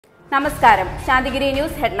നമസ്കാരം. Santhigiri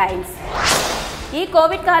news headlines. ഈ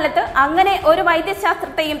Covid കാലത്ത് അങ്ങനെ ഒരു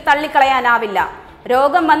വൈദ്യശാസ്ത്രത്തെയും തള്ളിക്കളയാനാവില്ല.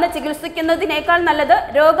 രോഗം വന്ന് ചികിത്സിക്കുന്നതിനേക്കാൾ നല്ലത്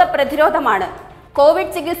രോഗപ്രതിരോധമാണ്.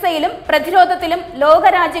 കോവിഡ് ചികിത്സയിലും പ്രതിരോധത്തിലും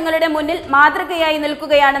ലോകരാജ്യങ്ങളുടെ മുന്നിൽ മാതൃകയായി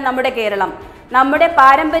നിൽക്കുകയാണ് നമ്മുടെ കേരളം. നമ്മുടെ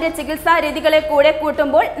പാരമ്പര്യ ചികിത്സാ രീതികളെ കൂടെ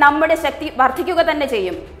കൂട്ടുമ്പോൾ നമ്മുടെ ശക്തി വർദ്ധിക്കുക തന്നെ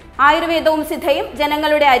ചെയ്യും. ആയുർവേദവും സിദ്ധയും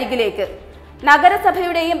ജനങ്ങളുടെ അരികിലേക്ക്.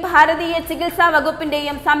 നഗരസഭയുടെയും ഭാരതീയ ചികിത്സാ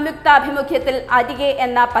വകുപ്പിന്റെയും സംയുക്താഭിമുഖ്യത്തിൽ അരികെ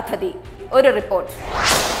എന്ന പദ്ധതി. ഒരു റിപ്പോർട്ട്.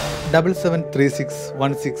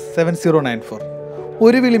 7736167094.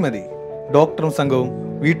 ഒരു വിളി മതി. ഡോക്ടറും സംഘവും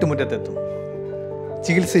വീട്ടുമുറ്റത്തെത്തും.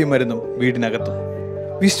 ചികിത്സയും മരുന്നും വീടിനകത്തും.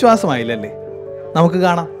 വിശ്വാസമായില്ലല്ലേ? നമുക്ക്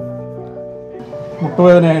കാണാം.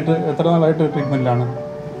 മുട്ടുവേദനയായിട്ട് എത്ര നാളായിട്ട് ട്രീറ്റ്മെന്റിലാണ്?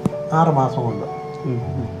 6 മാസം കൊണ്ട്.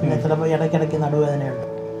 പിന്നെ ചിലപ്പോൾ ഇടയ്ക്കിടയ്ക്ക് നടുവേദനയുണ്ട്.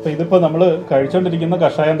 അപ്പോൾ ഇതിപ്പോൾ നമ്മൾ കഴിച്ചുകൊണ്ടിരിക്കുന്ന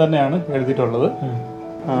കഷായം തന്നെയാണ് എഴുതിയിട്ടുള്ളത്.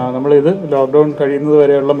 നമ്മളിത് ലോക്ക്ഡൗൺ കഴിയുന്നത്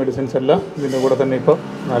വരെയുള്ള മെഡിസിൻസ് എല്ലാം ഇതിൻ്റെ കൂടെ തന്നെ ഇപ്പോൾ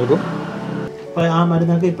നൽകും. അപ്പോൾ ആ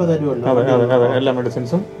മരുന്നൊക്കെ ഇപ്പോൾ തരുമല്ലോ? അതെ അതെ അതെ, എല്ലാ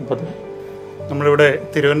മെഡിസിൻസും ഇപ്പോൾ തരും. നമ്മളിവിടെ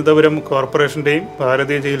തിരുവനന്തപുരം കോർപ്പറേഷൻ്റെയും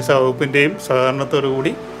ഭാരതീയ ചികിത്സാ വകുപ്പിൻ്റെയും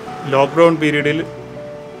സഹകരണത്തോടുകൂടി ലോക്ക്ഡൗൺ പീരീഡിൽ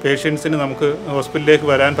പേഷ്യൻസിന് നമുക്ക് ഹോസ്പിറ്റലിലേക്ക്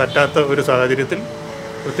വരാൻ പറ്റാത്ത ഒരു സാഹചര്യത്തിൽ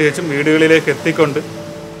പ്രത്യേകിച്ചും വീടുകളിലേക്ക് എത്തിക്കൊണ്ട്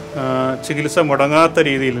ചികിത്സ മുടങ്ങാത്ത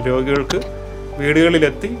രീതിയിൽ രോഗികൾക്ക്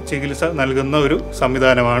വീടുകളിലെത്തി ചികിത്സ നൽകുന്ന ഒരു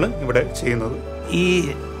സംവിധാനമാണ് ഇവിടെ ചെയ്യുന്നത്. ഈ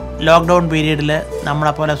ലോക്ക്ഡൗൺ പീരീഡിൽ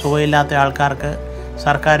നമ്മളെപ്പോലെ സുഖമില്ലാത്ത ആൾക്കാർക്ക്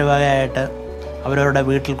സർക്കാർ വകയായിട്ട് അവരവരുടെ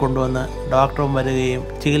വീട്ടിൽ കൊണ്ടുവന്ന് ഡോക്ടറും വരികയും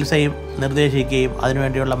ചികിത്സയും നിർദ്ദേശിക്കുകയും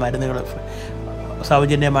അതിനുവേണ്ടിയുള്ള മരുന്നുകൾ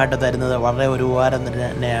സൗജന്യമായിട്ട് തരുന്നത് വളരെ ഒരു ഉപകാരം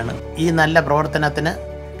തന്നെയാണ്. ഈ നല്ല പ്രവർത്തനത്തിന്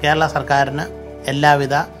കേരള സർക്കാരിന്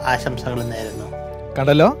എല്ലാവിധ ആശംസകളും നേരുന്നു.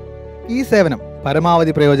 കണ്ടല്ലോ, ഈ സേവനം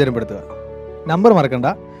പരമാവധി പ്രയോജനപ്പെടുത്തുക. നമ്പർ മറക്കണ്ട,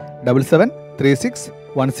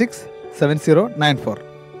 7736167094.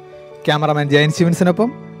 Cameraman Jayan ശിവൻസിനൊപ്പം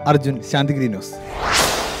Arjun, Santhigiri news.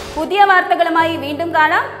 പുതിയ വാർത്തകളുമായി വീണ്ടും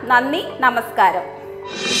കാണാം. നന്ദി, നമസ്കാരം.